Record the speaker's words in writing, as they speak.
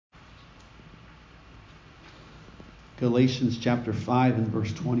Galatians chapter 5 and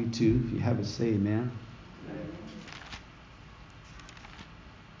verse 22. If you have it, say amen.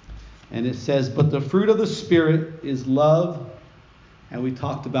 And it says, but the fruit of the Spirit is love. And we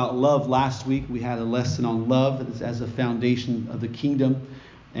talked about love last week. We had a lesson on love as a foundation of the kingdom.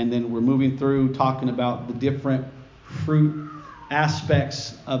 And then we're moving through talking about the different fruit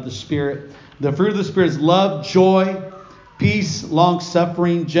aspects of the Spirit. The fruit of the Spirit is love, joy, peace,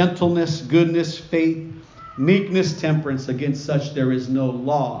 long-suffering, gentleness, goodness, faith, meekness, temperance. Against such there is no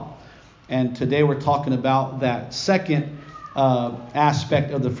law. And today we're talking about that second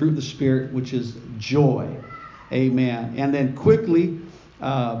aspect of the fruit of the Spirit, which is joy. Amen. And then quickly,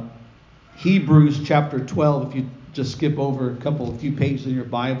 Hebrews chapter 12, if you just skip over a few pages in your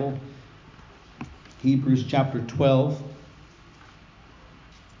Bible. Hebrews chapter 12.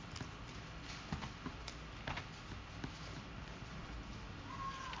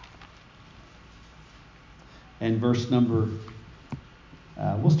 And verse number,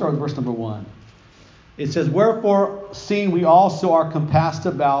 we'll start with verse number 1. It says, wherefore, seeing we also are compassed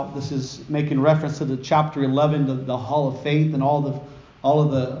about, this is making reference to the chapter 11, the hall of faith, and all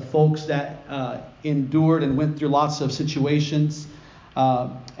of the folks that endured and went through lots of situations.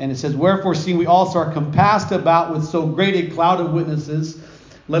 And it says, wherefore, seeing we also are compassed about with so great a cloud of witnesses,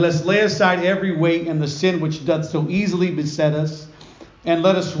 let us lay aside every weight and the sin which doth so easily beset us, and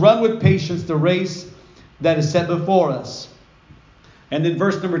let us run with patience the race that is set before us. And then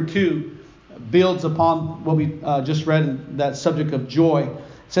verse number 2 builds upon what we just read in that subject of joy. It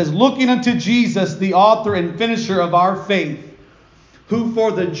says, looking unto Jesus, the author and finisher of our faith, who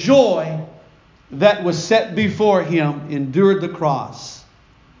for the joy that was set before him endured the cross.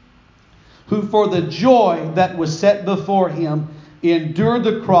 Who for the joy that was set before him endured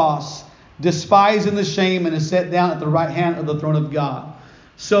the cross, despising the shame, and is set down at the right hand of the throne of God.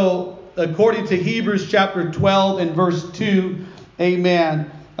 So, according to Hebrews chapter 12 and verse 2, amen,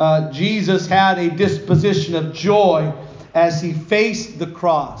 Jesus had a disposition of joy as he faced the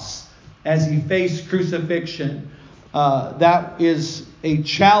cross, as he faced crucifixion. That is a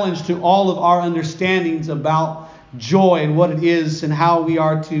challenge to all of our understandings about joy and what it is and how we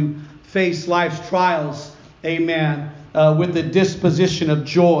are to face life's trials, amen, with the disposition of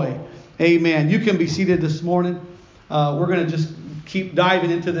joy. Amen. You can be seated this morning. We're going to just keep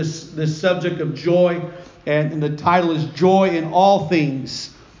diving into this subject of joy. And the title is Joy in All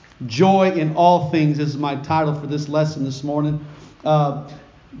Things. Joy in All Things is my title for this lesson this morning.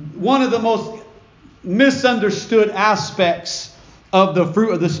 One of the most misunderstood aspects of the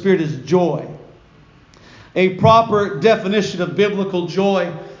fruit of the Spirit is joy. A proper definition of biblical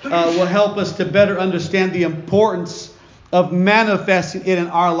joy will help us to better understand the importance of manifesting it in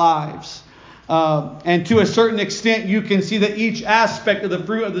our lives. And to a certain extent, you can see that each aspect of the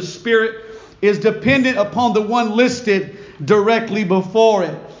fruit of the Spirit is dependent upon the one listed directly before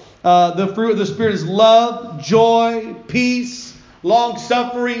it. The fruit of the Spirit is love, joy, peace,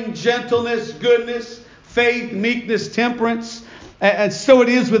 long-suffering, gentleness, goodness, faith, meekness, temperance. And so it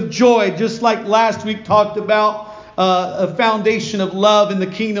is with joy, just like last week talked about a foundation of love in the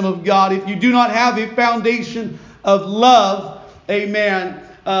kingdom of God. If you do not have a foundation of love, amen,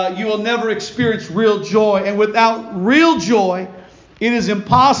 you will never experience real joy. And without real joy, it is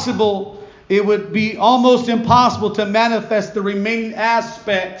impossible. It would be almost impossible to manifest the remaining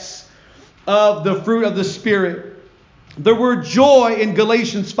aspects of the fruit of the Spirit. The word joy in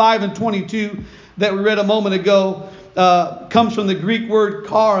Galatians 5 and 22 that we read a moment ago comes from the Greek word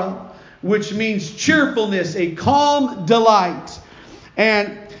chara, which means cheerfulness, a calm delight.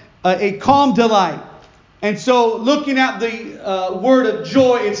 And a calm delight. And so looking at the word of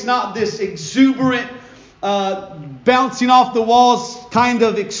joy, it's not this exuberant, bouncing off the walls kind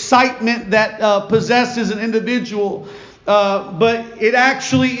of excitement that possesses an individual. But it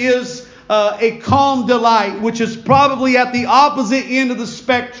actually is a calm delight, which is probably at the opposite end of the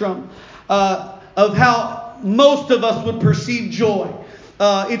spectrum of how most of us would perceive joy.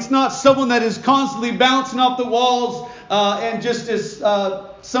 It's not someone that is constantly bouncing off the walls and just this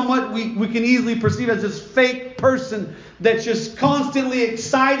somewhat we can easily perceive as this fake person that's just constantly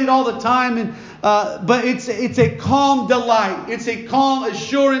excited all the time. And but it's a calm delight. It's a calm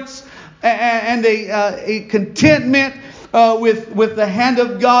assurance and a contentment with the hand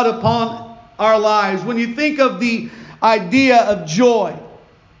of God upon our lives. When you think of the idea of joy,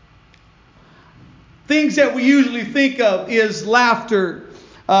 things that we usually think of is laughter.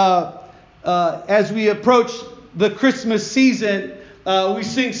 As we approach the Christmas season, we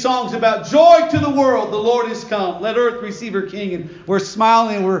sing songs about joy to the world, the Lord is come. Let earth receive her King. And we're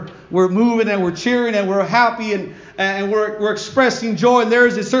smiling and we're moving and we're cheering and we're happy and we're expressing joy. And there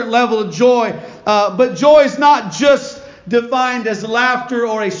is a certain level of joy But joy is not just defined as laughter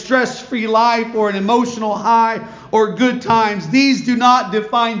or a stress-free life or an emotional high or good times. These do not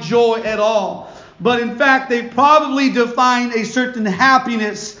define joy at all. But in fact, they probably define a certain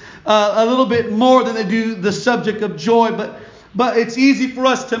happiness a little bit more than they do the subject of joy. But it's easy for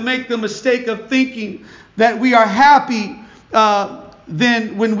us to make the mistake of thinking that we are happy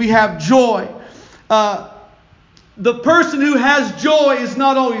then when we have joy. The person who has joy is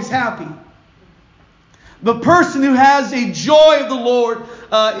not always happy. The person who has a joy of the Lord,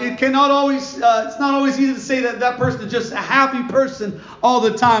 it's not always easy to say that person is just a happy person all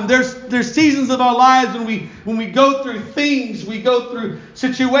the time. There's seasons of our lives when we go through things, we go through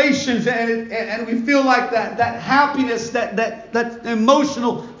situations, and we feel like that happiness, that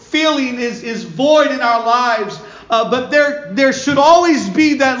emotional feeling is void in our lives. But there should always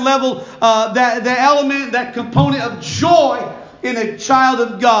be that level, that element, that component of joy in a child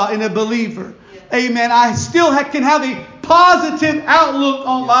of God, in a believer. Amen. I still can have a positive outlook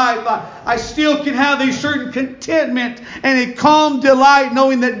on life. I still can have a certain contentment and a calm delight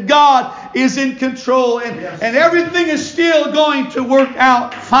knowing that God is in control. And everything is still going to work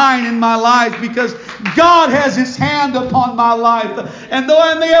out fine in my life because God has His hand upon my life. And though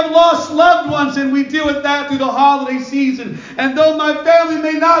I may have lost loved ones, and we deal with that through the holiday season, and though my family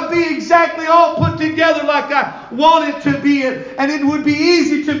may not be exactly all put together like I want it to be, and it would be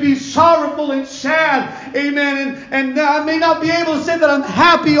easy to be sorrowful and sad, amen, and I may not be able to say that I'm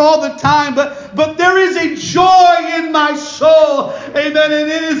happy all the time, but there is a joy in my soul, amen, and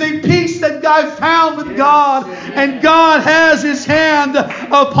it is a peace that I found with God, and God has His hand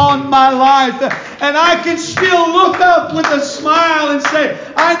upon my life, and I can still look up with a smile and say,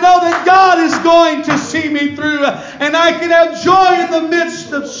 I know that God is going to see me through, and I can have joy in the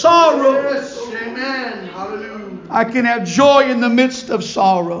midst of sorrow. Yes, amen. Hallelujah. I can have joy in the midst of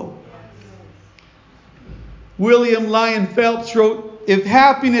sorrow. William Lyon Phelps wrote, if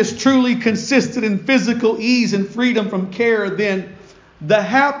happiness truly consisted in physical ease and freedom from care, then the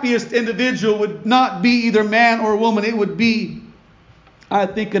happiest individual would not be either man or woman. It would be, I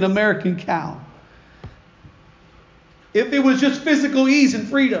think, an American cow. If it was just physical ease and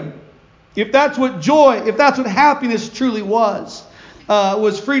freedom, if that's what joy, if that's what happiness truly was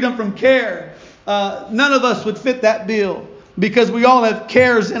freedom from care, none of us would fit that bill. Because we all have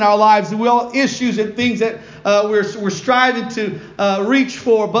cares in our lives, and we all have issues and things that we're striving to reach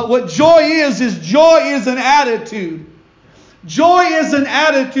for. But what joy is joy is an attitude. Joy is an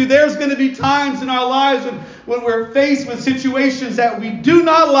attitude. There's going to be times in our lives when we're faced with situations that we do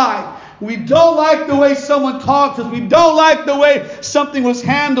not like. We don't like the way someone talks to us. We don't like the way something was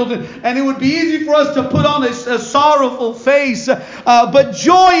handled. And it would be easy for us to put on a sorrowful face. But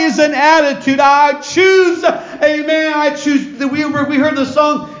joy is an attitude. I choose, amen, I choose. We heard the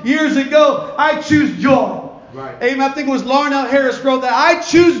song years ago, I choose joy. Right. Amen. I think it was Larnell Harris wrote that. I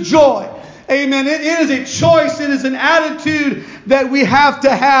choose joy. Amen. It is a choice. It is an attitude that we have to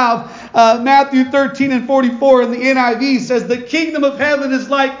have. Matthew 13:44 in the NIV says, the kingdom of heaven is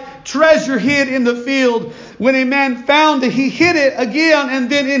like treasure hid in the field. When a man found it, he hid it again, and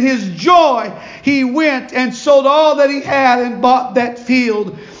then in his joy he went and sold all that he had and bought that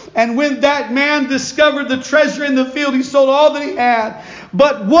field. And when that man discovered the treasure in the field, he sold all that he had.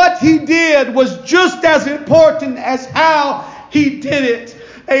 But what he did was just as important as how he did it.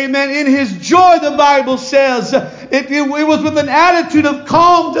 Amen. In his joy, the Bible says, it was with an attitude of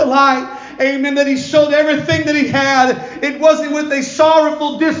calm delight. Amen. That he sold everything that he had. It wasn't with a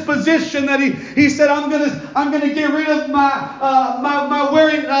sorrowful disposition that he said, I'm gonna get rid of my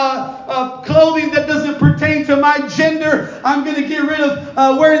wearing clothing that doesn't pertain to my gender. I'm gonna get rid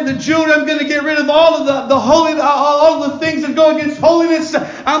of wearing the jewelry. I'm gonna get rid of all of the holy, all of the things that go against holiness.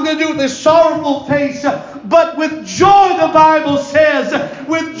 I'm gonna do it with a sorrowful face. But with joy, the Bible says,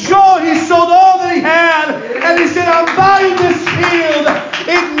 with joy he sold all that he had, and he said, I'm buying this field.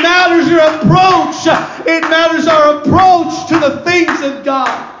 It matters your approach. It matters our approach to the things of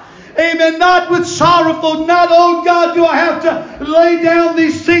God. Amen. Not with sorrowful, not, oh God, do I have to lay down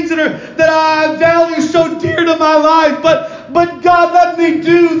these things that I value so dear to my life. But God, let me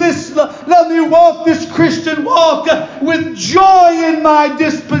do this. Let me walk this Christian walk with joy in my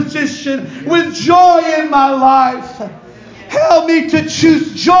disposition, with joy in my life. Help me to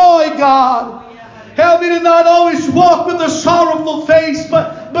choose joy, God. Help me to not always walk with a sorrowful face,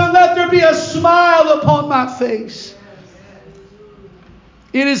 but let there be a smile upon my face.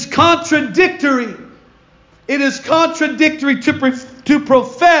 It is contradictory. It is contradictory to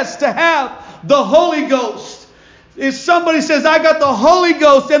profess to have the Holy Ghost. If somebody says, I got the Holy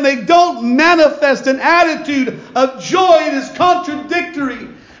Ghost, and they don't manifest an attitude of joy, it is contradictory.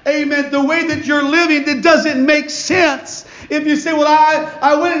 Amen. amen, the way that you're living, it doesn't make sense. If you say, well,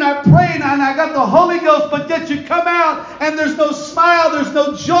 I went and I prayed and I got the Holy Ghost, but yet you come out and there's no smile, there's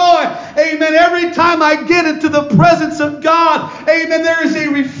no joy. Amen. Every time I get into the presence of God, amen, there is a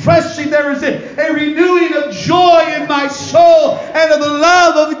refreshing, there is a renewing of joy in my soul and of the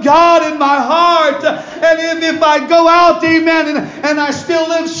love of God in my heart. And if I go out, amen, and I still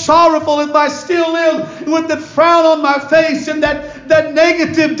live sorrowful, if I still live with the frown on my face and that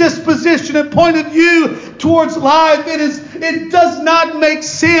negative disposition and point of view towards life, it does not make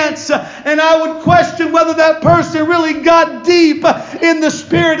sense. And I would question whether that person really got deep in the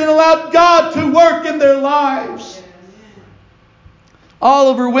Spirit and allowed God to work in their lives.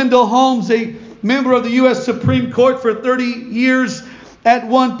 Oliver Wendell Holmes, a member of the U.S. Supreme Court for 30 years, at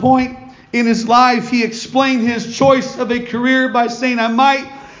one point in his life, he explained his choice of a career by saying, I might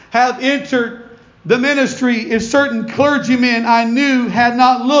have entered the ministry if certain clergymen I knew had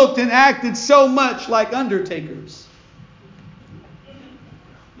not looked and acted so much like undertakers.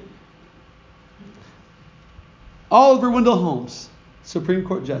 Oliver Wendell Holmes, Supreme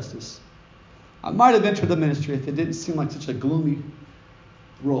Court Justice. I might have entered the ministry if it didn't seem like such a gloomy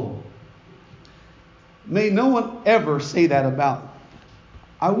role. May no one ever say that about.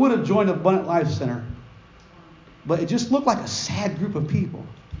 I would have joined Abundant Life Center, but it just looked like a sad group of people.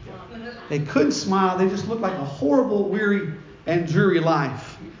 They couldn't smile. They just looked like a horrible, weary, and dreary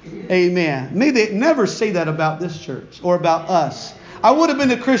life. Amen. May they never say that about this church or about us. I would have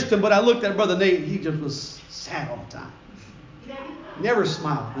been a Christian, but I looked at Brother Nate and he just was sad all the time. Never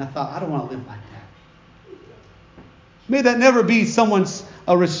smiled. And I thought, I don't want to live like that. May that never be someone's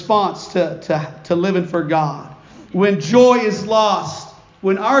response to living for God. When joy is lost,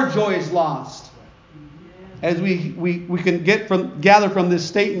 when our joy is lost, as we can gather from this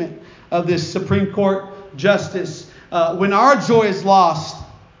statement of this Supreme Court justice, when our joy is lost,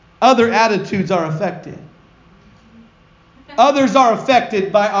 other attitudes are affected. Others are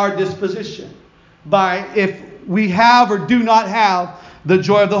affected by our disposition, by if we have or do not have the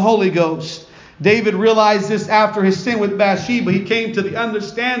joy of the Holy Ghost. David realized this after his sin with Bathsheba. He came to the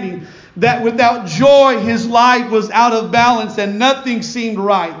understanding that without joy, his life was out of balance and nothing seemed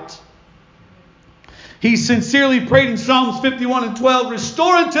right. He sincerely prayed in Psalms 51:12,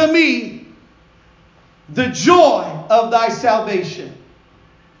 restore unto me the joy of thy salvation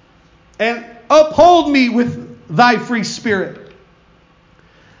and uphold me with thy free spirit.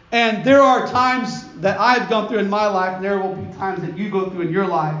 And there are times that I've gone through in my life, and there will be times that you go through in your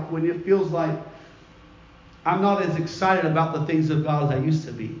life when it feels like I'm not as excited about the things of God as I used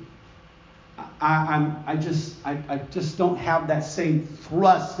to be. I just don't have that same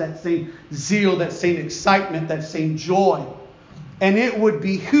thrust, that same zeal, that same excitement, that same joy. And it would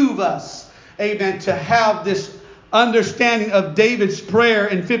behoove us, amen, to have this understanding of David's prayer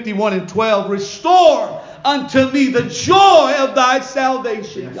in 51:12. Restore unto me the joy of thy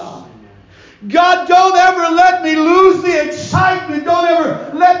salvation, God. God, don't ever let me lose the excitement. Don't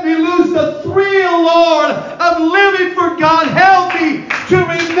ever let me lose the thrill, Lord, of living for God. Help me to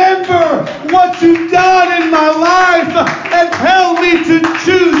remember what you've done in my life and help me to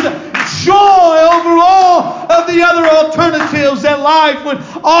choose joy over all of the other alternatives that life would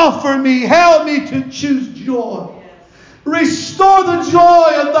offer me. Help me to choose joy. Restore the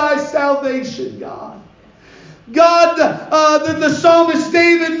joy of thy salvation, God. God, the psalmist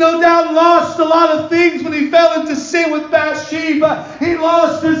David no doubt lost a lot of things when he fell into sin with Bathsheba. He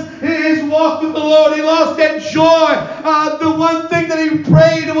lost his walk with the Lord. He lost that joy. The one thing that he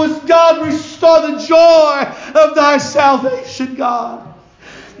prayed was, God, restore the joy of thy salvation, God.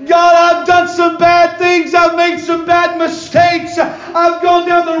 God, I've done some bad things. I've made some bad mistakes. I've gone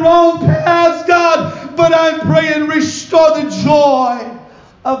down the wrong paths, God. But I'm praying, restore the joy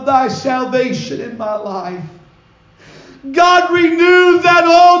of thy salvation in my life. God, renew that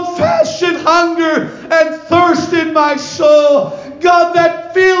old-fashioned hunger and thirst in my soul. God,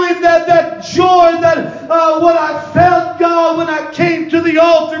 that feeling, that joy, that what I felt, God, when I came to the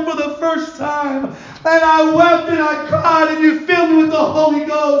altar for the first time. And I wept and I cried and you filled me with the Holy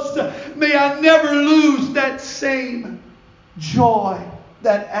Ghost. May I never lose that same joy,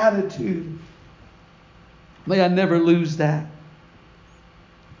 that attitude. May I never lose that.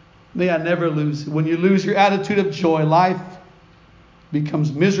 May I never lose it. When you lose your attitude of joy, life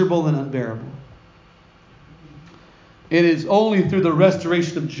becomes miserable and unbearable. It is only through the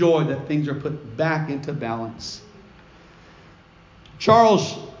restoration of joy that things are put back into balance.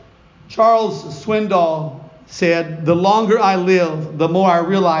 Charles Swindoll said, the longer I live, the more I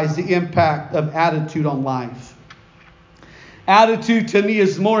realize the impact of attitude on life. Attitude to me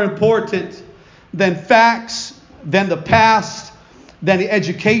is more important than facts, than the past, than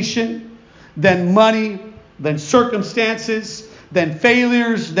education, than money, than circumstances, than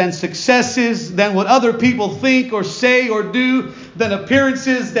failures, than successes, than what other people think or say or do, than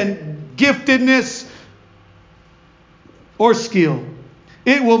appearances, than giftedness or skill.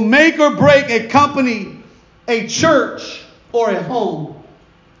 It will make or break a company, a church, or a home.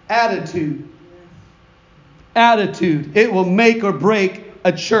 Attitude. Attitude. It will make or break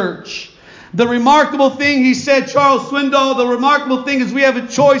a church. The remarkable thing, he said, Charles Swindoll, the remarkable thing is we have a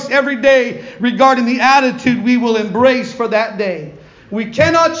choice every day regarding the attitude we will embrace for that day. We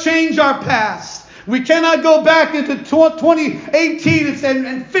cannot change our past. We cannot go back into 2018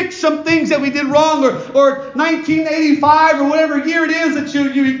 and fix some things that we did wrong, or 1985 or whatever year it is that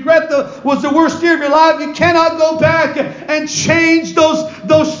you regret was the worst year of your life. You cannot go back and change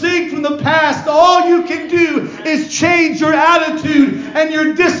those things from the past. All you can do is change your attitude and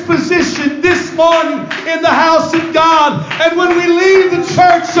your disposition this morning in the house of God. And when we leave the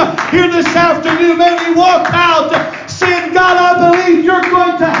church here this afternoon, may we walk out saying, God, I believe you're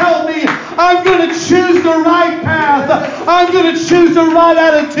going to help me. I'm going to choose the right path. I'm going to choose the right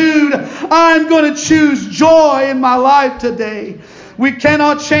attitude. I'm going to choose joy in my life today. We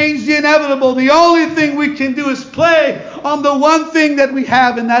cannot change the inevitable. The only thing we can do is play on the one thing that we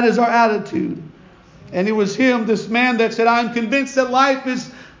have, and that is our attitude. And it was him, this man, that said, I'm convinced that life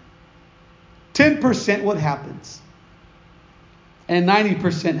is 10% what happens and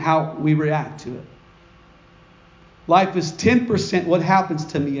 90% how we react to it. Life is 10% what happens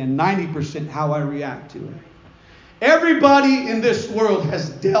to me and 90% how I react to it. Everybody in this world has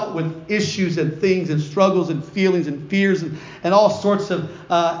dealt with issues and things and struggles and feelings and fears and all sorts of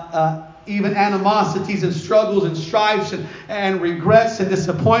even animosities and struggles and strifes and regrets and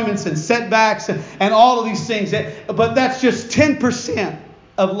disappointments and setbacks and all of these things. But that's just 10%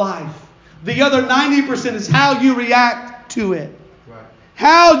 of life. The other 90% is how you react to it. Right.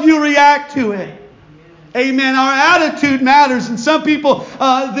 How you react to it. Amen. Our attitude matters, and some people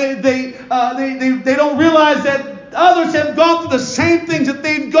they don't realize that others have gone through the same things that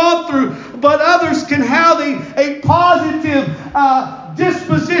they've gone through, but others can have a positive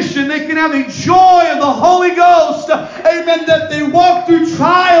disposition. They can have a joy of the Holy Ghost, amen, that they walk through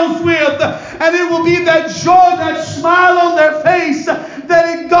trials with, and it will be that joy, that smile on their face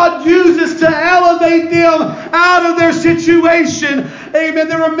that God uses to elevate them out of their situation. Amen.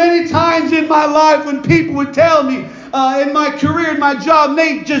 There were many times in my life when people would tell me, in my career, in my job,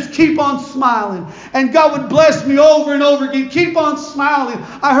 Nate, just keep on smiling. And God would bless me over and over again. Keep on smiling.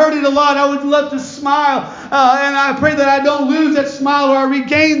 I heard it a lot. I would love to smile. And I pray that I don't lose that smile or I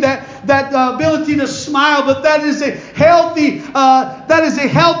regain that ability to smile. But that is a healthy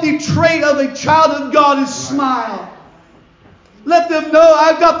trait of a child of God, is smile. Let them know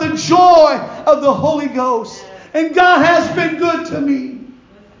I've got the joy of the Holy Ghost. And God has been good to me.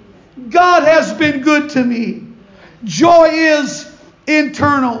 God has been good to me. Joy is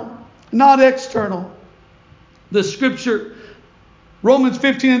internal, not external. The scripture, Romans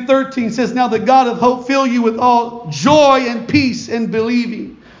 15:13 says, now the God of hope fill you with all joy and peace in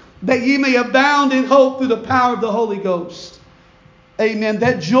believing, that ye may abound in hope through the power of the Holy Ghost. Amen.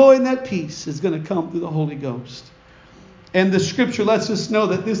 That joy and that peace is going to come through the Holy Ghost. And the scripture lets us know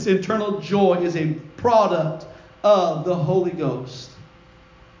that this internal joy is a product of the Holy Ghost.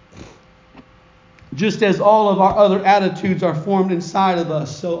 Just as all of our other attitudes are formed inside of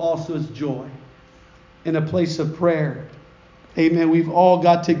us, so also is joy. In a place of prayer. Amen. We've all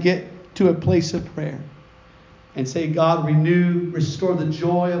got to get to a place of prayer and say, God, restore the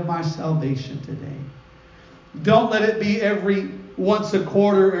joy of my salvation today. Don't let it be every once a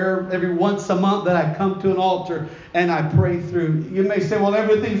quarter or every once a month that I come to an altar and I pray through. You may say, well,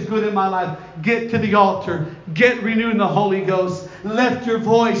 everything's good in my life. Get to the altar. Get renewed in the Holy Ghost. Lift your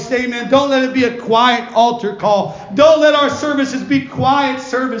voice. Amen. Don't let it be a quiet altar call. Don't let our services be quiet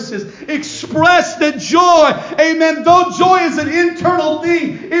services. Express the joy. Amen. Though joy is an internal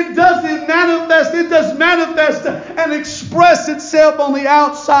thing, it does manifest and express itself on the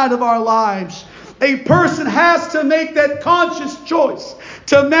outside of our lives. A person has to make that conscious choice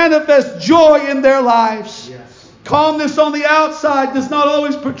to manifest joy in their lives. Yes. Calmness on the outside does not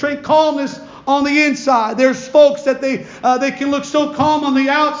always portray calmness on the inside. There's folks that they can look so calm on the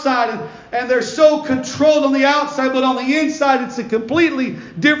outside and they're so controlled on the outside, but on the inside it's a completely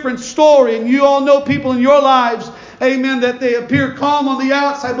different story. And you all know people in your lives, amen, that they appear calm on the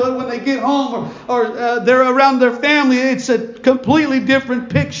outside, but when they get home or they're around their family, it's a completely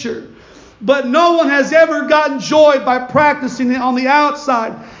different picture. But no one has ever gotten joy by practicing it on the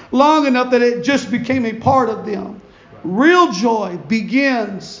outside long enough that it just became a part of them. Real joy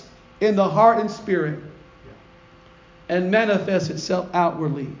begins in the heart and spirit. and manifests itself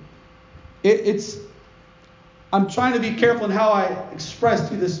outwardly. I'm trying to be careful in how I express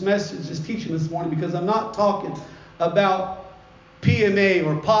to you this message, this teaching this morning, because I'm not talking about PMA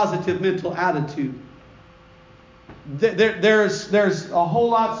or positive mental attitude. There's a whole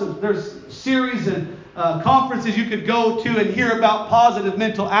lots of there's series and conferences you could go to and hear about positive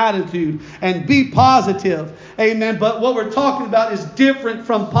mental attitude and be positive. Amen. But what we're talking about is different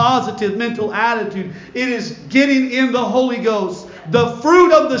from positive mental attitude. It is getting in the Holy Ghost, the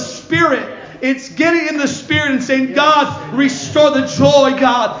fruit of the Spirit. It's getting in the Spirit and saying, God, restore the joy,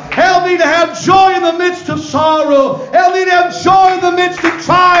 God. Help me to have joy in the midst of sorrow. Help me to have joy in the midst of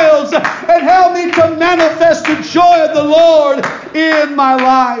trials. And help me to manifest the joy of the Lord in my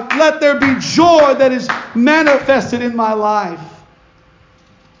life. Let there be joy that is manifested in my life.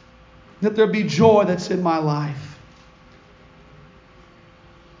 Let there be joy that's in my life.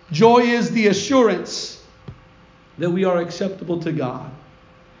 Joy is the assurance that we are acceptable to God.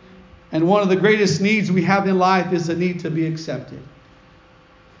 And one of the greatest needs we have in life is the need to be accepted.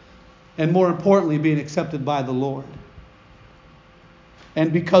 And more importantly, being accepted by the Lord.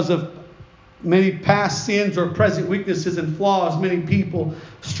 And because of many past sins or present weaknesses and flaws, many people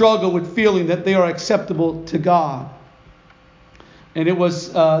struggle with feeling that they are acceptable to God. And it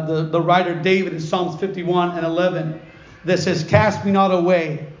was the writer David in Psalms 51:11 that says, "Cast me not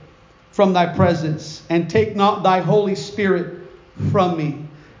away from thy presence, and take not thy Holy Spirit from me."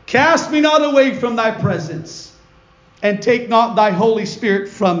 Cast me not away from thy presence, and take not thy Holy Spirit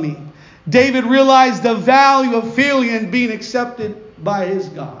from me. David realized the value of feeling and being accepted by his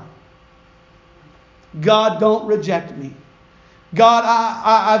God. God, don't reject me. God,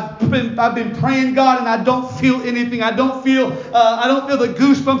 I've been praying, God, and I don't feel anything. I don't feel the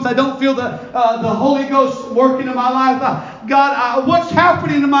goosebumps. I don't feel the Holy Ghost working in my life. God, what's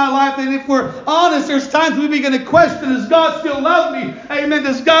happening in my life? And if we're honest, there's times we begin to question: does God still love me? Amen.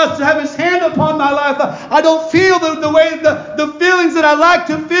 Does God still have His hand upon my life? I don't feel the feelings that I like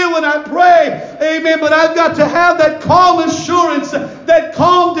to feel when I pray. Amen. But I've got to have that calm assurance, that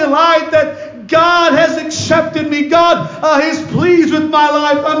calm delight that God has accepted me. God is pleased with my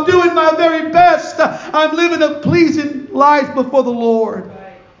life. I'm doing my very best. I'm living a pleasing life before the Lord.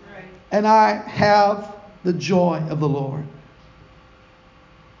 Right. And I have the joy of the Lord.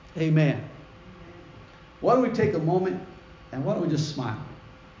 Amen. Why don't we take a moment and why don't we just smile?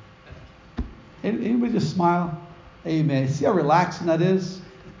 Anybody just smile? Amen. See how relaxing that is?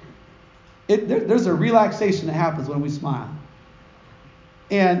 There's a relaxation that happens when we smile.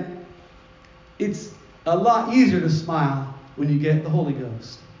 And it's a lot easier to smile when you get the Holy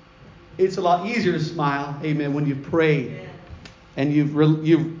Ghost. It's a lot easier to smile, amen, when you've prayed and you've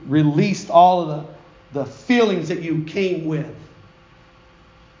released all of the feelings that you came with.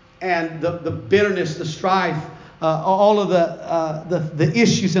 And the bitterness, the strife, all of the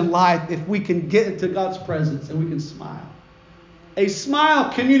issues in life, if we can get into God's presence and we can smile. A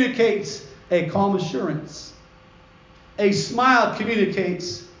smile communicates a calm assurance. A smile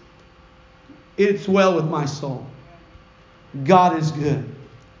communicates, it's well with my soul. God is good.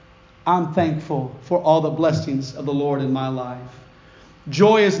 I'm thankful for all the blessings of the Lord in my life.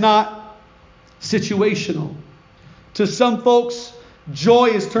 Joy is not situational. To some folks, joy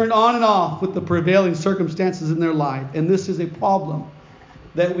is turned on and off with the prevailing circumstances in their life. And this is a problem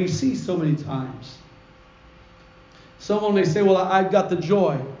that we see so many times. Someone may say, well, I've got the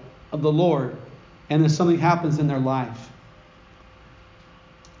joy of the Lord. And then something happens in their life.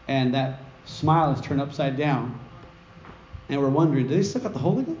 And that smile is turned upside down. And we're wondering, do they still got the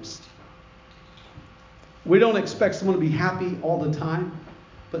Holy Ghost? We don't expect someone to be happy all the time.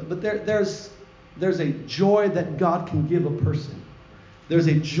 But there's a joy that God can give a person. There's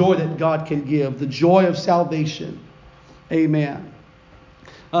a joy that God can give. The joy of salvation. Amen.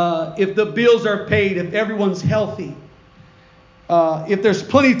 If the bills are paid, if everyone's healthy, if there's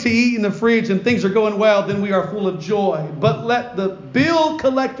plenty to eat in the fridge and things are going well, then we are full of joy. But let the bill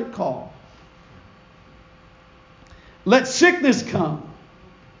collector call. Let sickness come.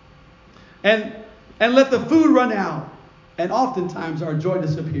 And let the food run out. And oftentimes our joy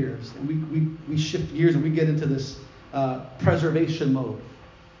disappears. And we shift gears and we get into this preservation mode.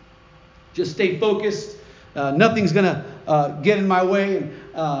 Just stay focused. Nothing's gonna get in my way,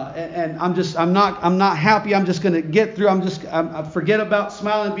 and I'm not happy. I'm just gonna get through. I forget about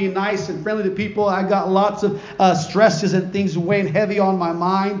smiling, being nice and friendly to people. I got lots of stresses and things weighing heavy on my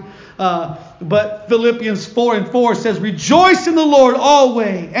mind. But Philippians 4:4 says, "Rejoice in the Lord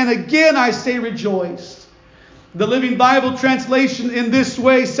always, and again I say rejoice." The Living Bible translation in this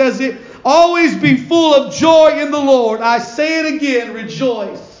way says it, "Always be full of joy in the Lord. I say it again,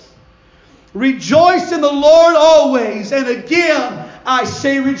 rejoice." Rejoice in the Lord always. And again, I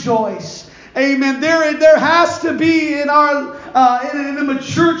say rejoice. Amen. There has to be in a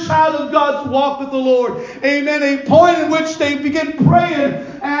mature child of God's walk with the Lord, amen, a point in which they begin praying.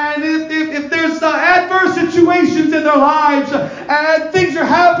 And if there's adverse situations in their lives and things are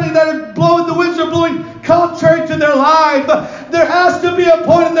happening that are blowing, the winds are blowing contrary to their life, there has to be a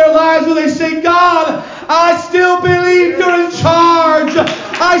point in their lives where they say, God, I still believe you're in charge.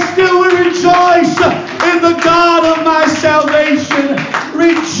 I still will rejoice in the God of my salvation.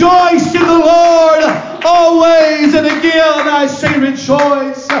 Rejoice in the Lord always. And again, I say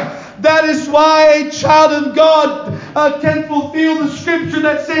rejoice. That is why a child of God can fulfill the scripture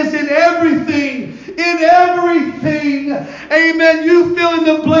that says in everything, amen, you fill in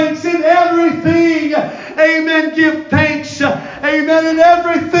the blanks, in everything, amen, give thanks, amen, in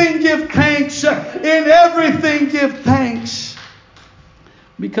everything give thanks, in everything give thanks.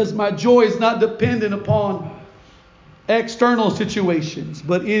 Because my joy is not dependent upon external situations,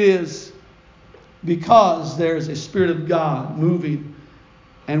 but it is because there is a Spirit of God moving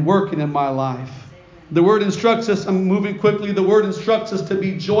and working in my life. The Word instructs us, I'm moving quickly, the Word instructs us to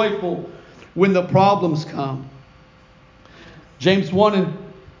be joyful when the problems come. James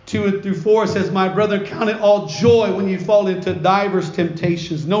 1:2-4 says, my brother, count it all joy when you fall into divers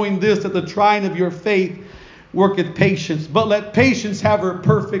temptations, knowing this, that the trying of your faith worketh patience. But let patience have her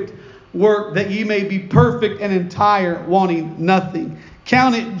perfect work, that ye may be perfect and entire, wanting nothing.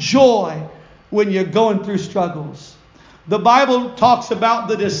 Count it joy when you're going through struggles. The Bible talks about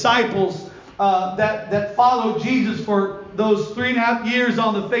the disciples that followed Jesus for those 3.5 years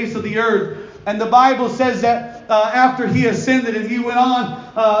on the face of the earth. And the Bible says that after he ascended and he went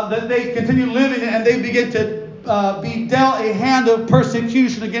on, that they continued living and they began to be dealt a hand of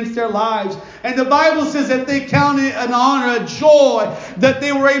persecution against their lives. And the Bible says that they counted an honor, a joy, that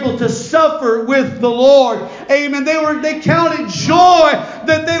they were able to suffer with the Lord. Amen. They counted joy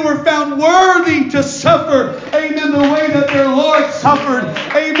that they were found worthy to suffer. Amen. The way that their Lord suffered.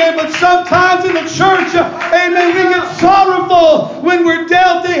 Amen. But sometimes in the church, amen, we get sorrowful when we're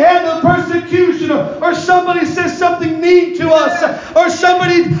dealt a hand of persecution, or somebody says something mean to us, or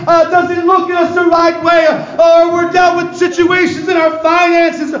somebody doesn't look at us the right way, or we're dealt with situations in our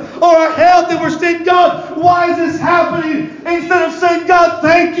finances or our health, and we're saying, God, why is this happening? Instead of saying, God,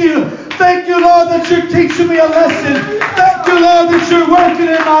 thank you. Thank you, Lord, that you're teaching me a lesson. Thank you, Lord, that you're working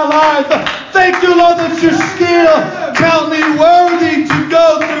in my life. Thank you, Lord, that you're still counting me worthy to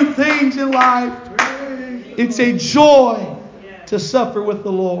go through things in life. It's a joy to suffer with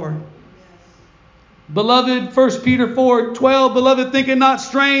the Lord. Beloved, 1 Peter 4:12, beloved, think it not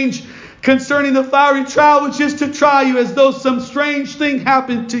strange concerning the fiery trial which is to try you, as though some strange thing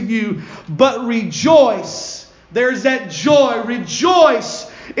happened to you. But rejoice. There's that joy.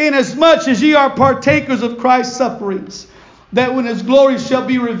 Rejoice inasmuch as ye are partakers of Christ's sufferings, that when his glory shall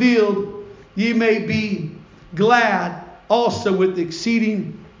be revealed, ye may be glad also with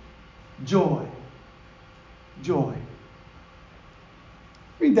exceeding joy. Joy.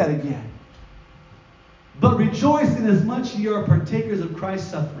 Read that again. But rejoice inasmuch as ye are partakers of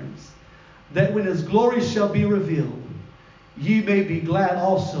Christ's sufferings, that when his glory shall be revealed, ye may be glad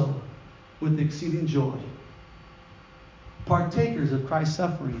also with exceeding joy. Partakers of Christ's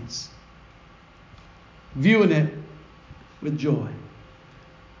sufferings, viewing it with joy.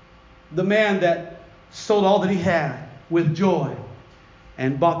 The man that sold all that he had with joy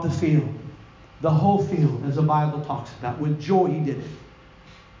and bought the field, the whole field, as the Bible talks about, with joy he did it.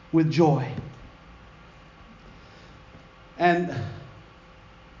 With joy. And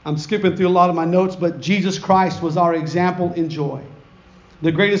I'm skipping through a lot of my notes, but Jesus Christ was our example in joy.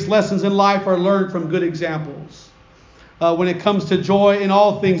 The greatest lessons in life are learned from good examples. When it comes to joy in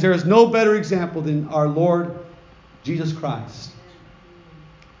all things, there is no better example than our Lord Jesus Christ,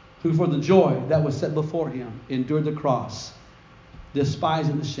 who for the joy that was set before him endured the cross,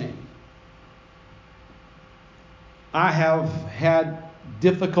 despising the shame. I have had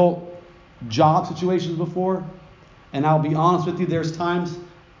difficult job situations before, and I'll be honest with you, there's times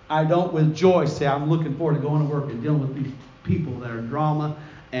I don't with joy say I'm looking forward to going to work and dealing with these people that are drama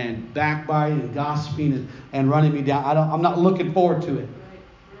and backbiting and gossiping and running me down. I'm not looking forward to it.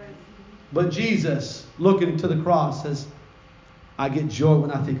 But Jesus, looking to the cross, says, I get joy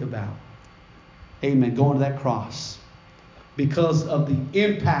when I think about, amen, going to that cross. Because of the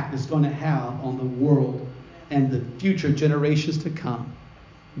impact it's going to have on the world and the future generations to come.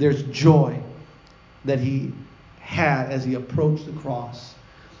 There's joy that he had as he approached the cross.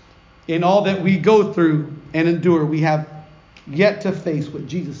 In all that we go through and endure, we have yet to face what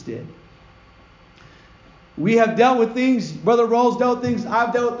Jesus did. We have dealt with things. Brother Rose dealt with things.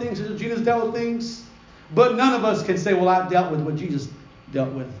 I've dealt with things. Sister Gina's dealt with things. But none of us can say, well, I've dealt with what Jesus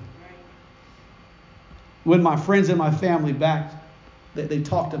dealt with. When my friends and my family back, they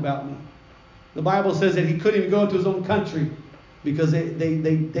talked about me. The Bible says that he couldn't even go into his own country because they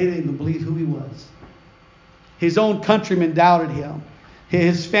didn't even believe who he was. His own countrymen doubted him.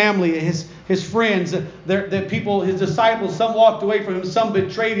 His family, his friends, the people, his disciples, some walked away from him, some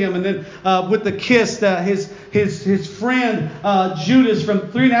betrayed him. And then with the kiss, his friend Judas from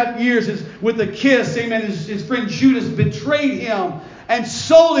 3.5 years, with the kiss, amen, his friend Judas betrayed him and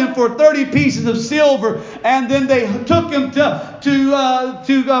sold him for 30 pieces of silver. And then they took him to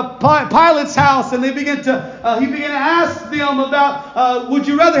Pilate's house, and he began to ask them about, would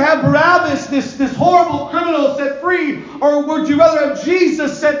you rather have Barabbas, this horrible criminal, set free, or would you rather have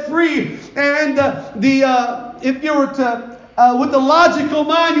Jesus set free? And if you were to with the logical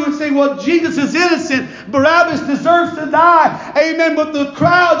mind, you would say, well, Jesus is innocent. Barabbas deserves to die. Amen. But the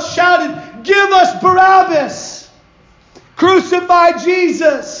crowd shouted, give us Barabbas. Crucify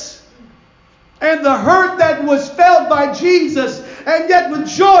Jesus. And the hurt that was felt by Jesus, and yet with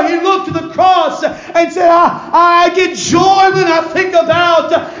joy he looked to the cross and said, I get joy when I think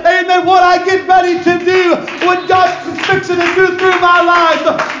about, amen, what I get ready to do, what God's fixing to do through my life,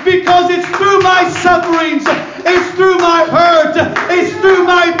 because it's through my sufferings, it's through my hurt, it's through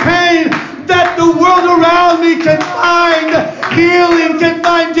my pain that the world around me can find healing, can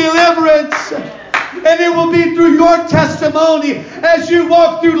find deliverance. And it will be through your testimony as you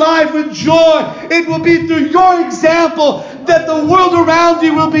walk through life with joy. It will be through your example that the world around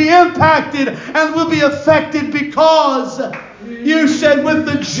you will be impacted and will be affected, because you said, with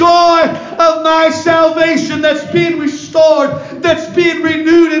the joy of my salvation that's being restored, that's being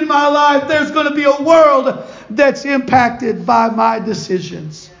renewed in my life, there's going to be a world that's impacted by my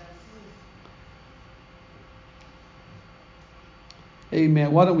decisions.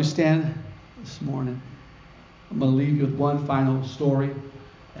 Amen. Why don't we stand this morning? I'm going to leave you with one final story,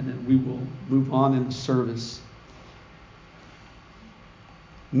 and then we will move on in the service.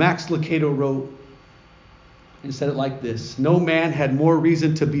 Max Lucado wrote and said it like this: no man had more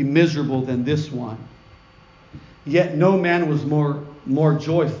reason to be miserable than this one, yet no man was more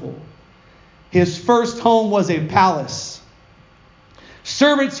joyful. His first home was a palace.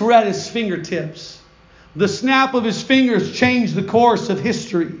 Servants were at his fingertips. The snap of his fingers changed the course of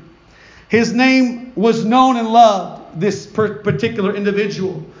history. His name was known and loved, this particular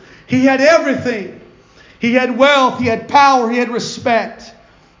individual. He had everything. He had wealth, he had power, he had respect.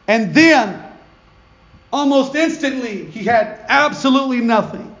 And then, almost instantly, he had absolutely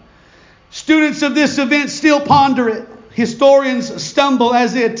nothing. Students of this event still ponder it. Historians stumble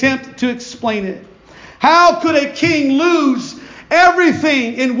as they attempt to explain it. How could a king lose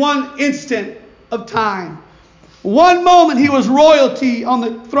everything in one instant of time? One moment he was royalty on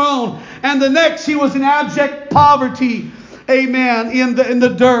the throne, and the next he was in abject poverty, amen, in the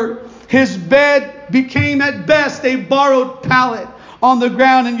dirt. His bed became at best a borrowed pallet on the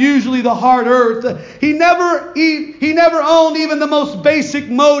ground, and usually the hard earth. He never owned even the most basic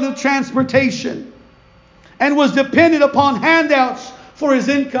mode of transportation, and was dependent upon handouts for his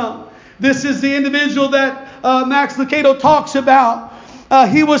income. This is the individual that Max Lucado talks about.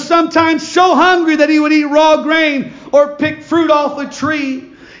 He was sometimes so hungry that he would eat raw grain or pick fruit off a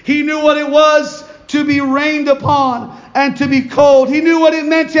tree. He knew what it was to be rained upon and to be cold. He knew what it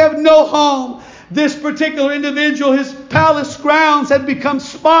meant to have no home. This particular individual, his palace grounds had become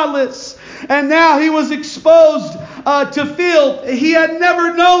spotless, and now he was exposed to filth. He had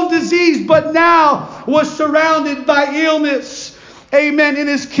never known disease, but now was surrounded by illness. Amen. In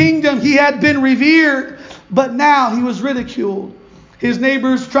his kingdom, he had been revered, but now he was ridiculed. His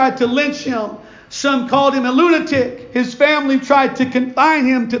neighbors tried to lynch him. Some called him a lunatic. His family tried to confine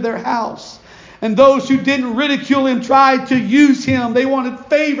him to their house. And those who didn't ridicule him tried to use him. They wanted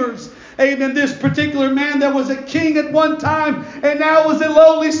favors. Amen. This particular man that was a king at one time and now was a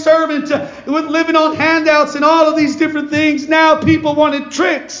lowly servant with living on handouts and all of these different things. Now people wanted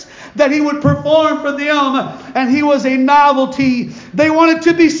tricks that he would perform for them, and he was a novelty. They wanted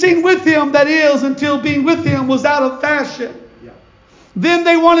to be seen with him, that is, until being with him was out of fashion. Then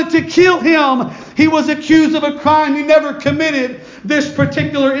they wanted to kill him. He was accused of a crime he never committed, this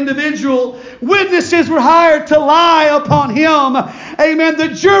particular individual. Witnesses were hired to lie upon him. Amen. The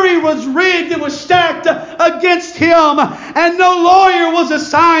jury was rigged. It was stacked against him. And no lawyer was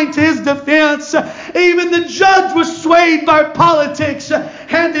assigned to his defense. Even the judge was swayed by politics,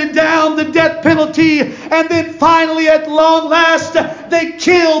 handed down the death penalty. And then finally, at long last, they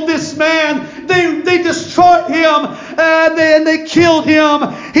killed this man. They destroyed him and they killed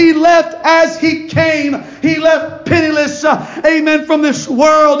him. He left as he came. He left penniless, amen, from this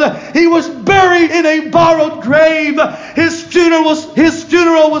world. He was buried in a borrowed grave. His funeral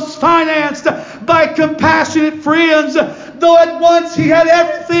was financed by compassionate friends. Though at once he had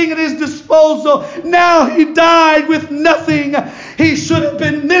everything at his disposal, now he died with nothing. He should have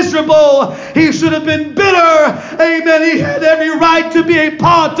been miserable. He should have been bitter. Amen. He had every right to be a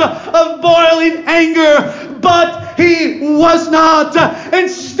pot of boiling anger, but he was not.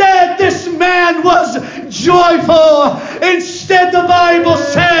 Instead, this man was joyful. Instead, the Bible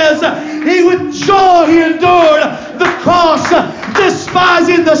says he with joy he endured the cross,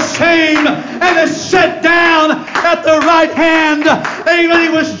 despising the shame, and is set down at the right hand. Amen. He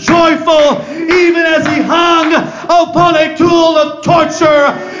was joyful even as he hung upon a tool of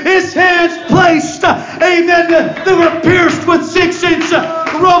torture. His hands placed, amen, they were pierced with 6-inch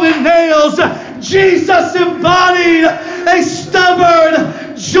Roman nails. Jesus embodied a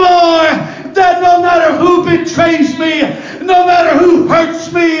stubborn joy that no matter who betrays me, no matter who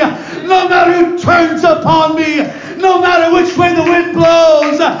hurts me, no matter who turns upon me, no matter which way the wind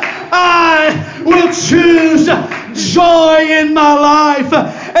blows, I will choose joy in my life.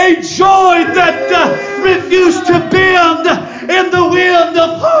 A joy that refused to bend in the wind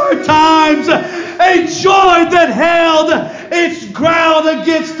of hard times. A joy that held its ground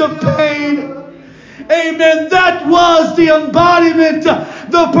against the pain. Amen. That was the embodiment,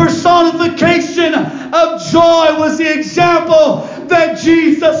 the personification of joy was the example that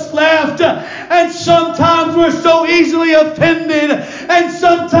Jesus left. And sometimes we're so easily offended, and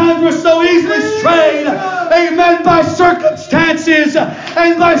sometimes we're so easily strayed, amen, by circumstances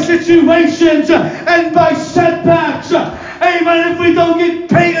and by situations and by setbacks. Amen. If we don't get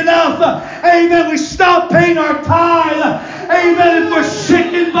paid enough, amen, we stop paying our tithe. Amen. If we're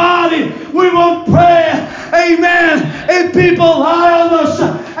sick in body, we won't pray. Amen. If people lie on us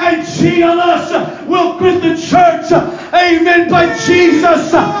and cheat on us, we'll quit the church. Amen. But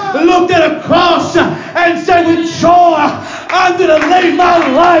Jesus looked at a cross and said, with joy, I'm going to lay my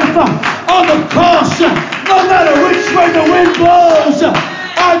life on the cross. No matter which way the wind blows,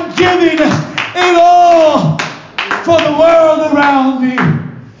 I'm giving it all for the world around me.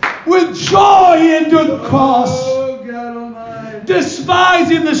 With joy he endured the cross,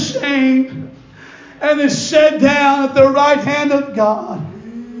 despising the shame, and is set down at the right hand of God.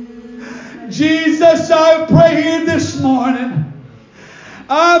 Jesus, I pray here this morning,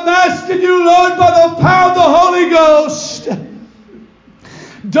 I'm asking you, Lord, by the power of the Holy Ghost,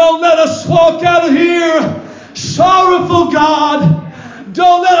 don't let us walk out of here sorrowful, God.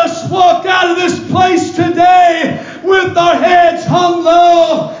 Don't let us walk out of this place today with our heads hung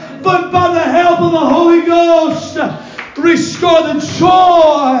low, but by the help of the Holy Ghost, restore the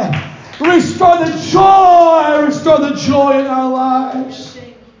joy. Restore the joy. Restore the joy in our lives.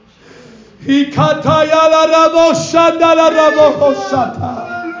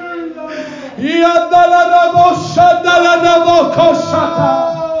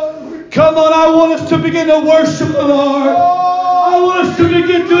 Come on, I want us to begin to worship the Lord. I want us to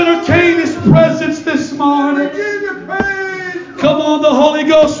begin to entertain His presence this morning. Come on, the Holy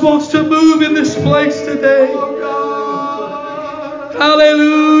Ghost wants to move in this place today.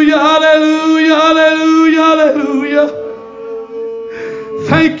 Hallelujah, hallelujah, hallelujah, hallelujah.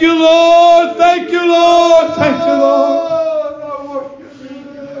 Thank you, Lord. Thank you, Lord. Thank you, Lord.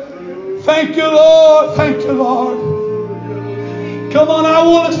 Thank you, Lord. Thank you, Lord. Come on, I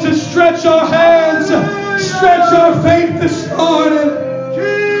want us to stretch our hands, stretch our faith this morning.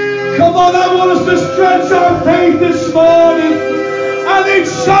 Come on, I want us to stretch our faith this morning. I need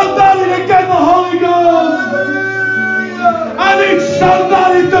somebody to get the Holy Ghost. I need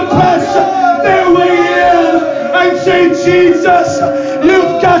somebody to press their way in and say, Jesus,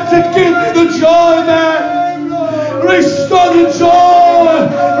 you've got to give me the joy back. Restore the joy.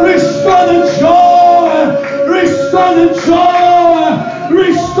 Restore the joy. Restore the joy.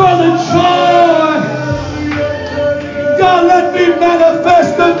 Restore the joy. God, let me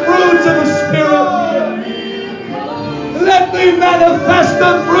manifest the fruits of the Spirit. Let me manifest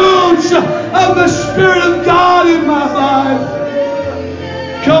the fruits of the Spirit of God in my life.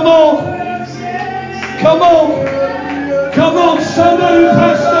 Come on. Come on. Come on. Somebody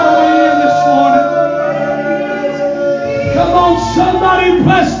press their way in this morning. Come on. Somebody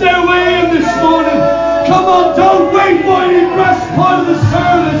press their way in this morning. Come on. Don't wait for any rest part of the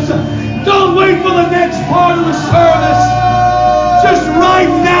service. Don't wait for the next part of the service. Just right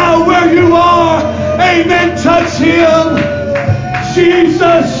now where you are. Amen. Touch Him.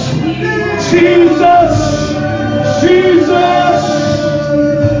 Jesus. Jesus. Jesus.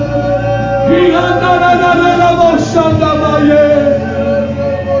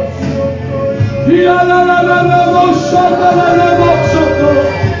 He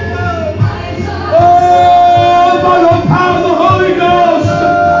by the power of the Holy Ghost,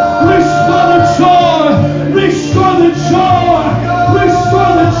 restore the joy, restore the joy,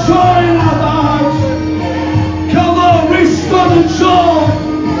 restore the joy in our lives. Come on, restore the joy.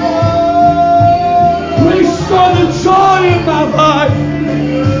 Restore the joy in my life.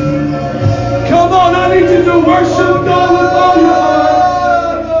 Come on, I need you to worship God with all your heart.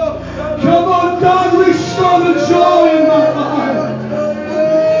 Come on, God, restore the joy in my life.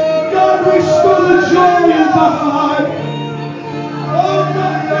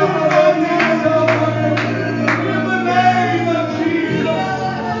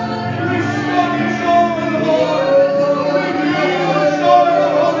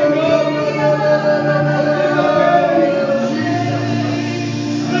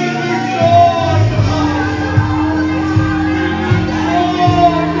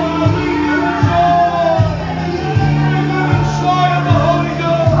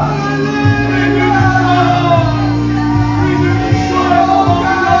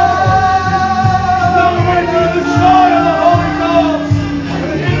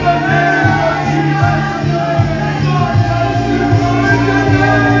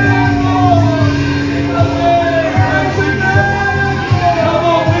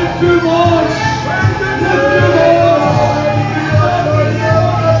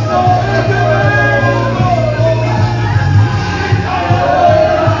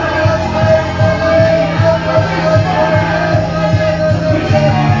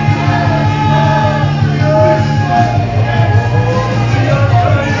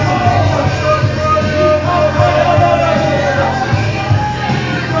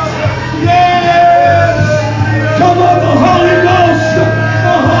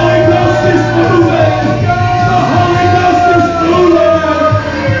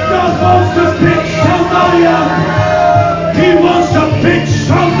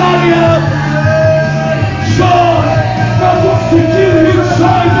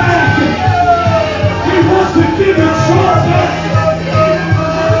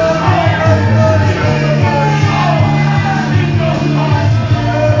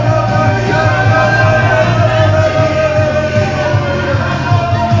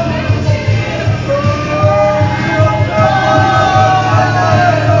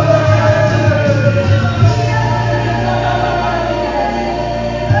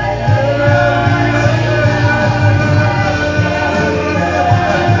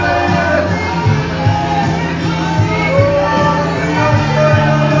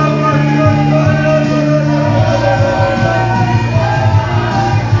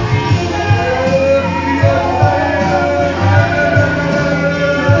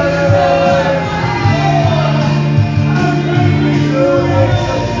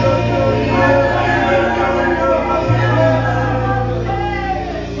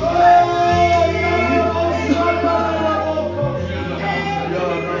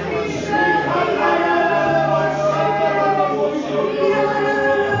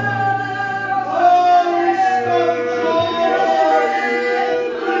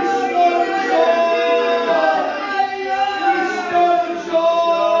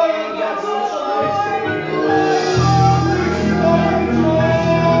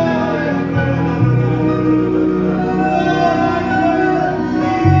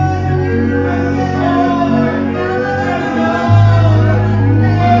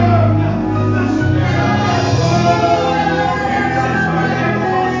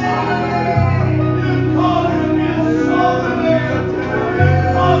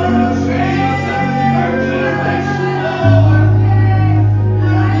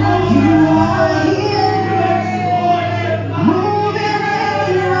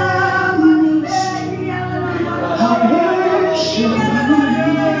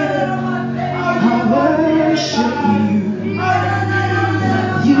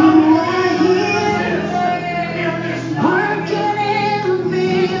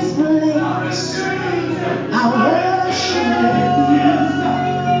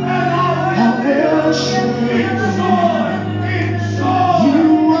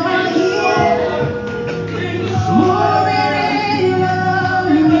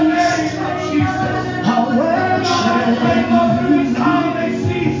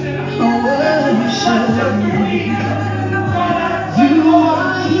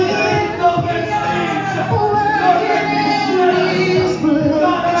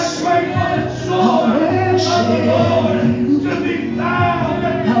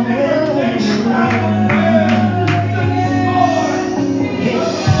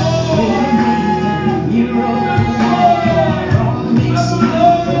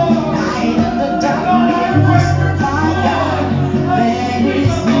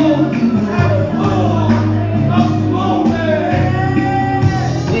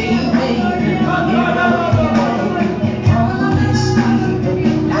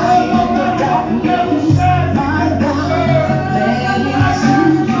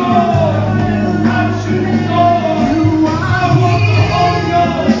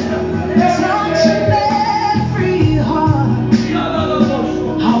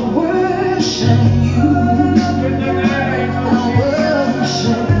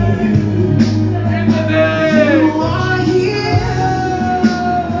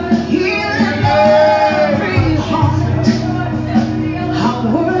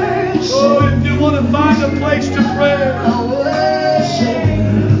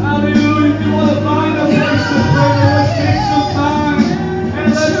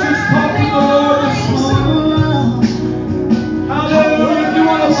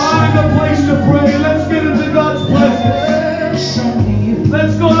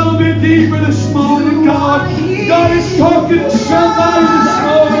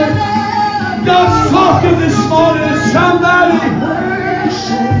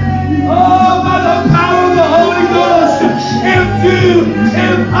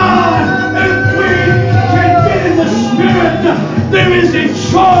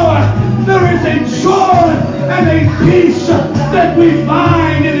 peace that we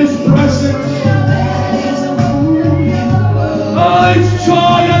find in His presence. Oh, it's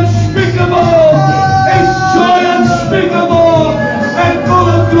joy unspeakable. It's joy unspeakable and full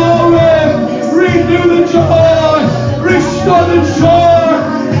of glory. Renew the joy. Restore the joy.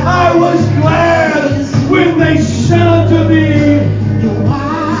 I was glad when they said unto me,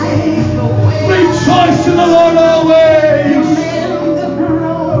 rejoice in the Lord always.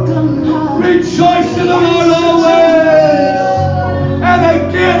 Rejoice in the Lord always. And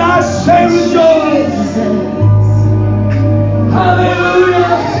again I say rejoice.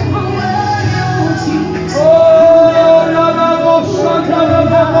 Hallelujah.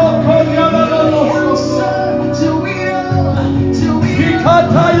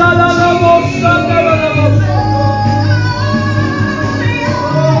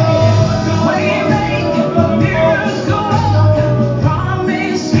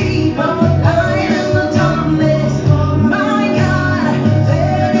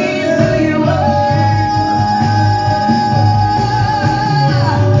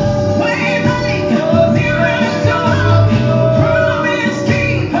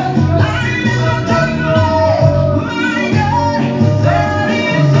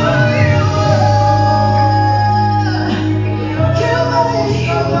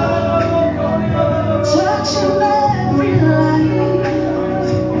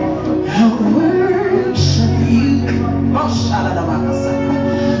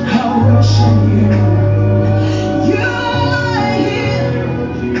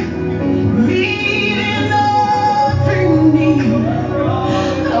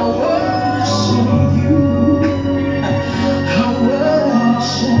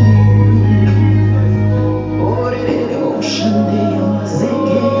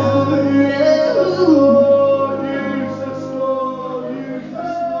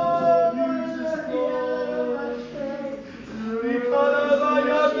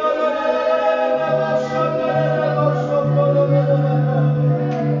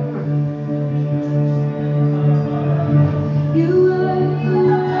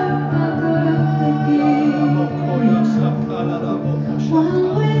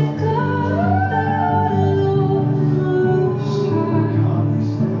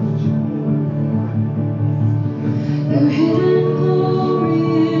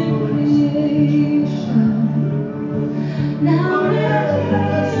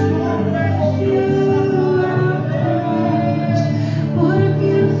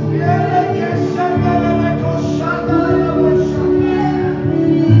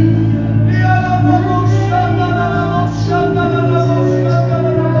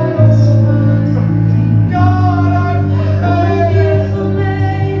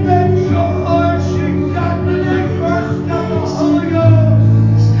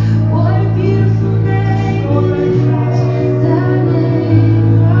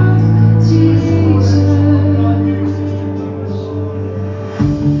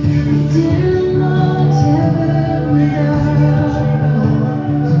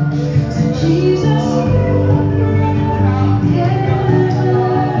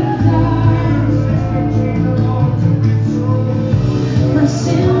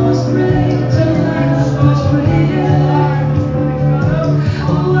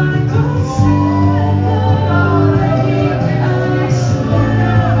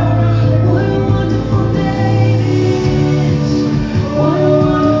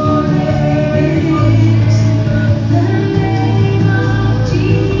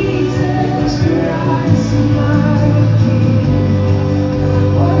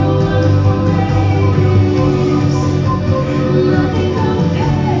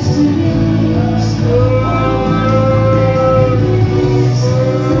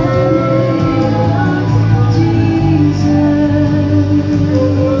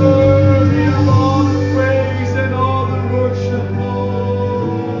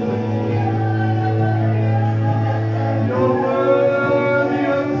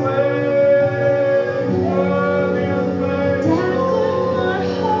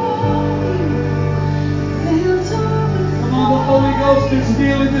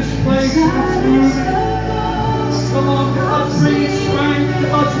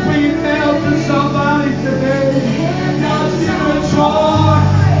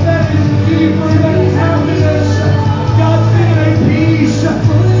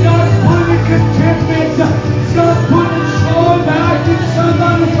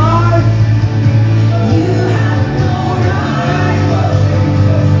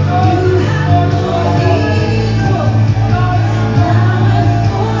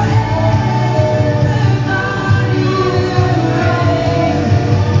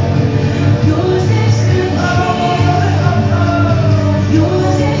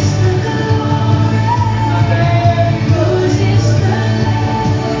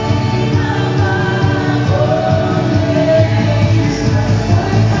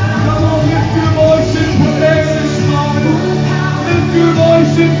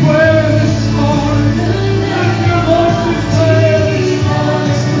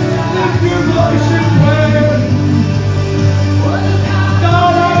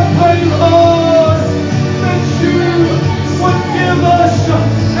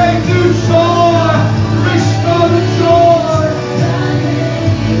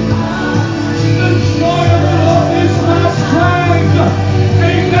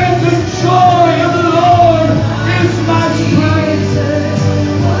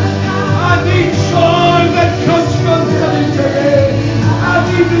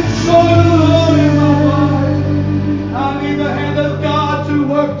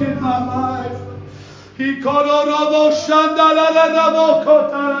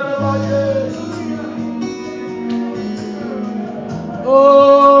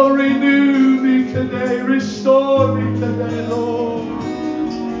 Oh, renew me today. Restore me today, Lord.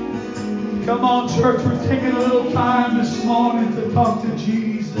 Come on, church. We're taking a little time this morning to talk to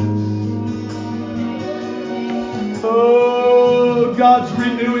Jesus. Oh, God's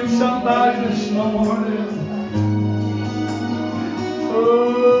renewing somebody this morning.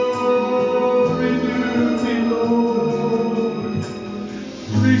 Oh, renew me, Lord.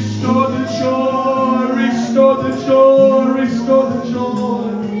 Restore the joy, restore the joy, restore the joy.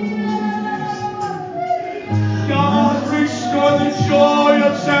 God, restore the joy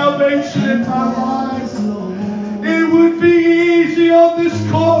of salvation in my life. It would be easy on this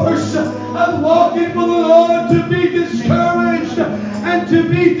course of walking for the Lord to be discouraged and to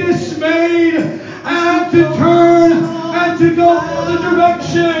be dismayed and to turn and to go the other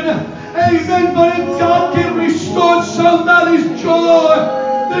direction. Amen. But if God can restore somebody's joy,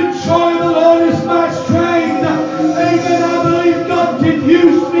 the joy of the Lord is my strength. Amen. I believe God can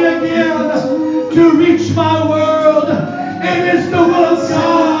use me again to reach my world. It is the will of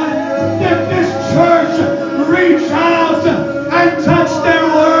God that this church reach out and touch their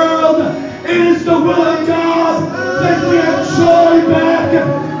world. It is the will of God that we have joy back,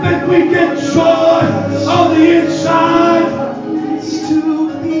 that we get joy on the inside.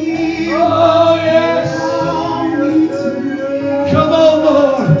 Oh, yes. Come on,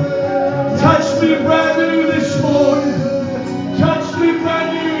 Lord. Touch me brand new this morning. Touch me brand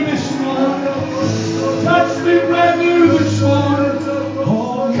new this morning. Touch me brand new this morning.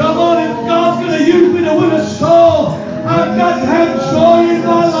 Come on, if God's going to use me to win a soul, I've got to have joy in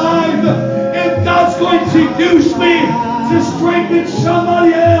my life. If God's going to use me to strengthen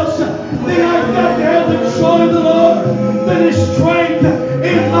somebody else, then I've got to have the joy of the Lord that is strength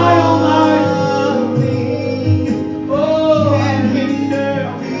in my own life. Oh, can't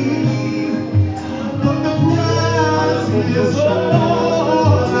hinder me, but the prize is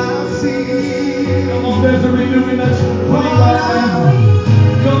all I see. Come on, there's a renewing that's happening right now.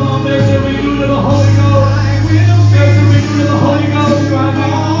 Come on, there's a renewing of the Holy Ghost. There's a renewing of the Holy Ghost right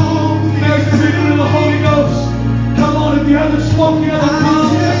now. There's a renewing of the Holy Ghost. Come on, if you haven't spoken in other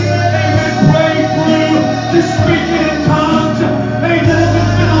tongues, amen, pray through to speaking in tongues. Amen, if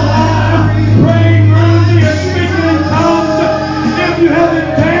it's been a while, pray through to your speaking in tongues. If you haven't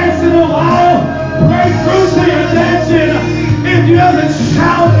danced in a while, pray through to your dancing. If you haven't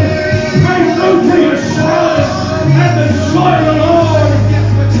shouted, pray through to your shouting. And the joy of the Lord.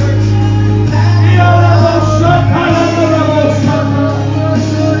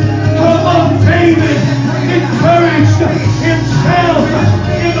 Come on, David encouraged himself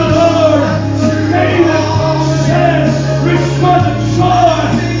in the Lord. David said, restore the joy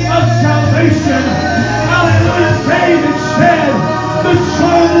of salvation. Hallelujah. David said, the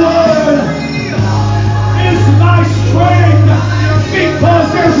joy of the Lord is my strength, because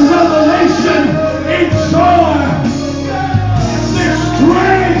there's revelation in joy. There's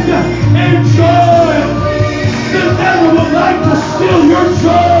strength in joy. The devil would like to steal your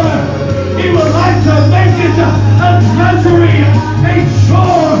joy. He would like to make it a drudgery, a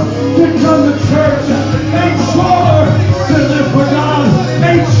chore to come to church, a chore to live for God,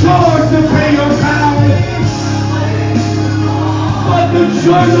 a chore to pay your tithe. But the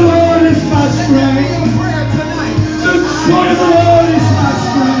joy of the Lord is my strength. The joy of the Lord is my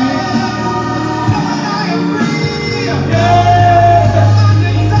strength. Yeah.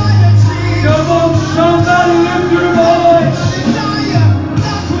 Come on, somebody lift your voice.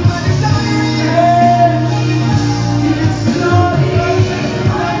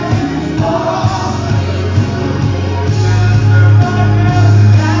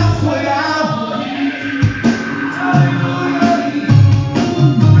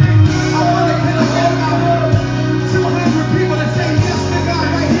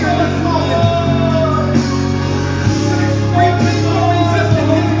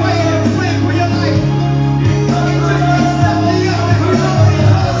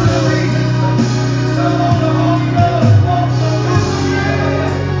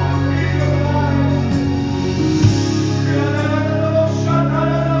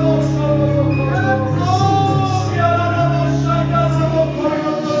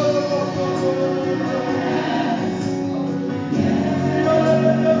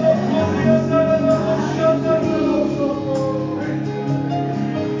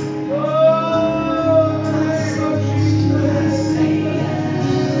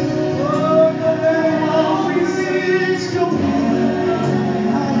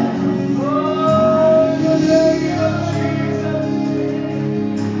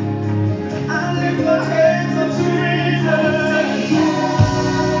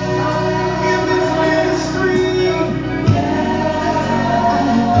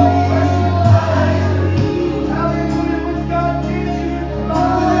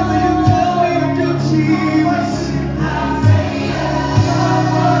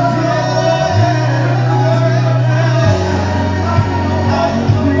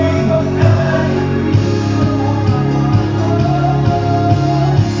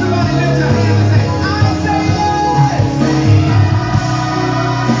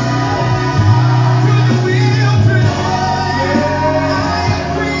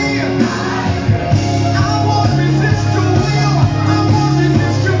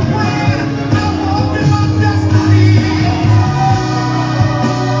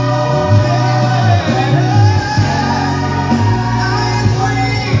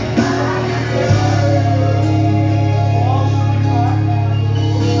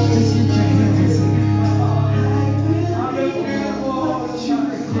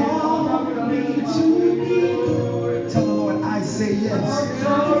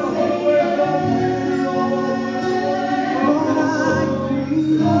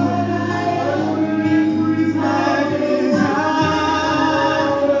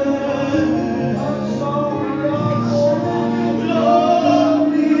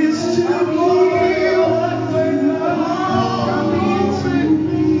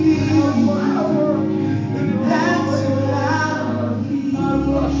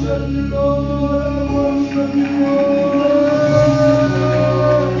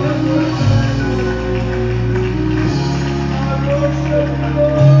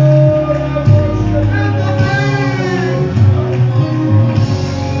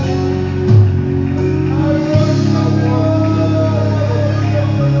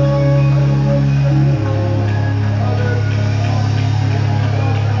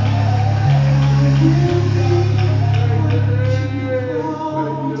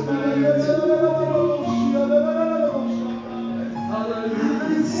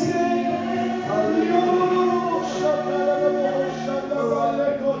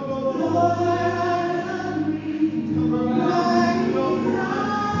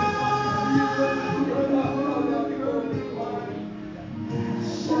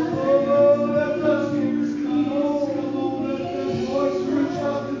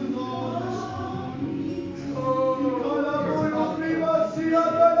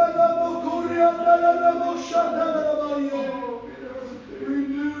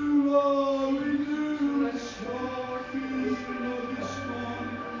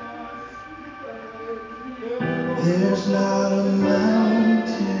 There's not a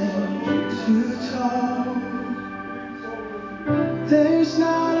mountain too tall. There's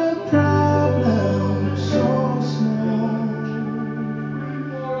not a problem so small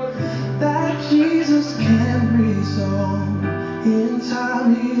that Jesus can't resolve. In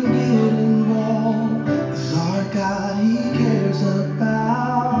time He'll